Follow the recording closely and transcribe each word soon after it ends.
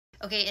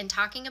Okay, in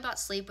talking about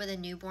sleep with a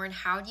newborn,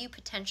 how do you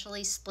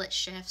potentially split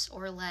shifts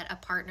or let a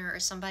partner or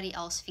somebody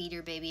else feed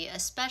your baby,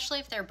 especially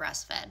if they're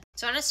breastfed?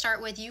 So I'm going to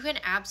start with, you can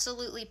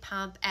absolutely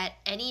pump at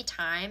any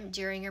time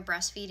during your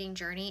breastfeeding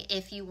journey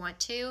if you want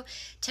to.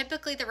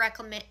 Typically,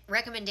 the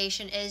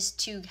recommendation is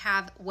to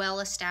have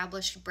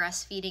well-established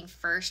breastfeeding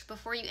first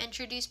before you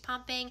introduce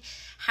pumping.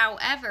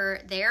 However,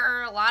 there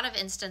are a lot of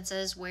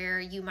instances where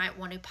you might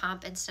want to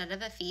pump instead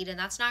of a feed, and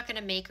that's not going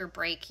to make or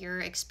break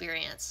your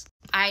experience.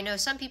 I know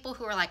some people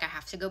who are like, I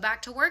have to go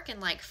back to work in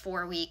like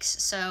 4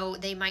 weeks, so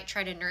they might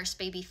try to nurse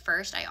baby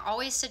first. I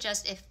always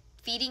suggest, if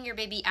feeding your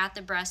baby at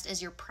the breast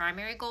is your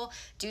primary goal,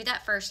 do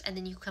that first and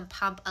then you can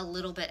pump a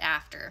little bit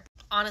after.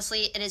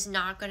 Honestly, it is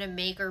not going to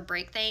make or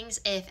break things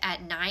if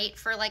at night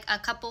for like a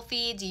couple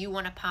feeds you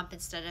want to pump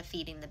instead of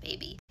feeding the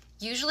baby.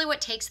 Usually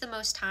what takes the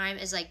most time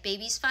is like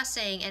baby's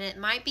fussing, and it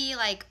might be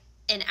like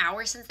an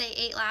hour since they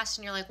ate last,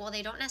 and you're like, well,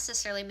 they don't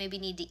necessarily maybe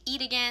need to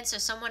eat again, so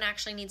someone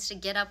actually needs to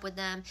get up with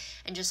them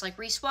and just like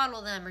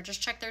re-swaddle them or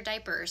just check their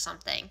diaper or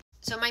something.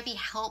 So it might be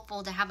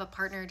helpful to have a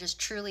partner just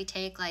truly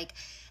take like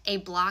a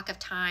block of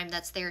time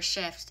that's their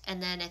shift,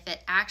 and then if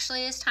it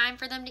actually is time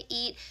for them to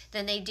eat,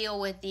 then they deal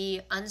with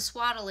the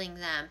unswaddling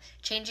them,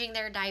 changing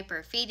their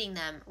diaper, feeding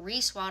them,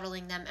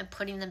 re-swaddling them, and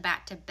putting them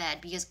back to bed,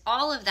 because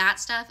all of that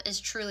stuff is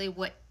truly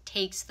what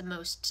takes the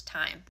most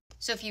time.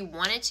 So if you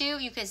wanted to,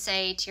 you could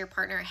say to your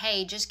partner,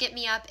 hey, just get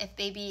me up if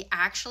baby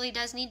actually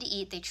does need to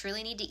eat, they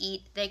truly need to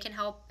eat, they can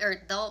help,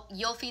 or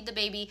you'll feed the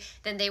baby,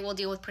 then they will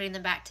deal with putting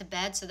them back to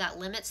bed. So that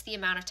limits the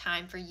amount of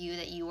time for you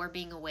that you are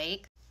being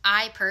awake.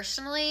 I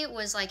personally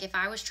was like, if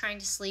I was trying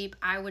to sleep,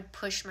 I would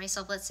push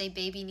myself. Let's say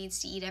baby needs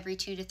to eat every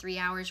 2 to 3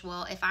 hours.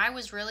 Well, if I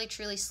was really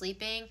truly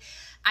sleeping,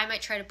 I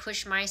might try to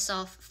push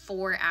myself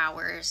 4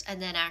 hours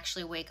and then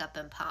actually wake up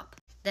and pump.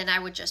 Then I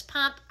would just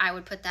pump, I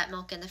would put that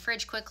milk in the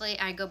fridge quickly,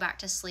 I'd go back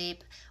to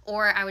sleep,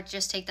 or I would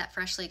just take that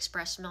freshly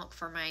expressed milk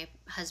for my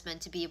husband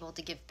to be able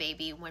to give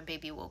baby when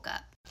baby woke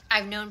up.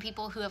 I've known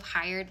people who have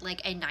hired like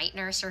a night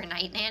nurse or a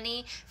night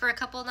nanny for a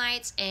couple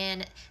nights,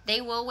 and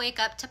they will wake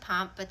up to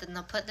pump, but then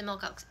they'll put the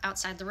milk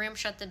outside the room,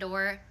 shut the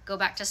door, go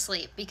back to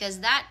sleep,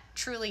 because that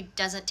truly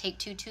doesn't take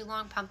too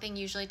long. Pumping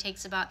usually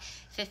takes about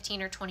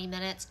 15 or 20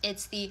 minutes.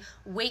 It's the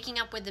waking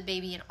up with the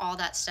baby and all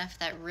that stuff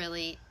that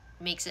really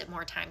makes it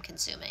more time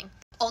consuming.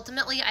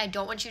 Ultimately, I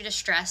don't want you to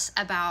stress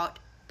about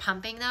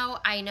pumping though.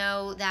 I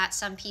know that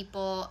some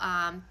people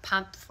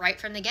pump right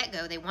from the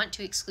get-go. They want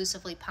to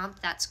exclusively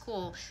pump, that's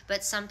cool,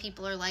 but some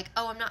people are like,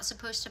 oh, I'm not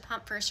supposed to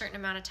pump for a certain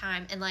amount of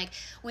time. And like,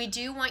 we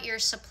do want your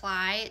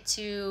supply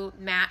to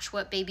match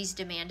what baby's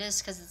demand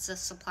is, because it's a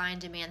supply and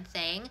demand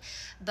thing,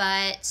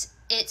 but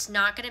it's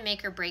not going to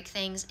make or break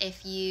things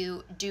if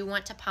you do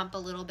want to pump a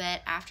little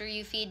bit after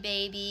you feed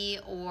baby,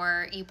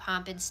 or you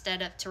pump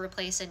instead of to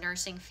replace a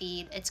nursing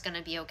feed. It's going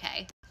to be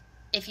okay.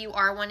 If you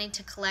are wanting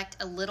to collect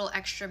a little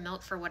extra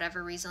milk for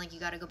whatever reason, like you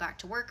got to go back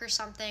to work or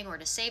something, or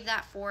to save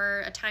that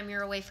for a time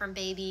you're away from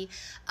baby,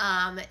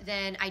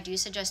 then I do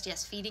suggest,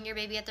 yes, feeding your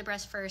baby at the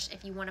breast first.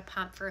 If you want to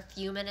pump for a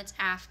few minutes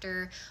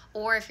after,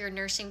 or if you're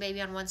nursing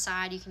baby on one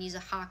side, you can use a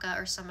Haka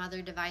or some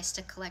other device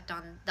to collect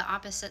on the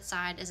opposite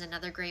side, is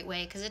another great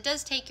way, because it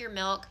does take your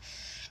milk.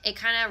 It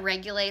kind of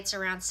regulates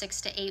around 6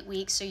 to 8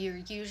 weeks, so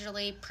you're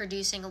usually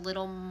producing a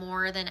little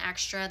more than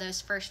extra those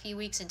first few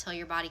weeks until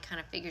your body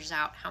kind of figures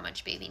out how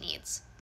much baby needs.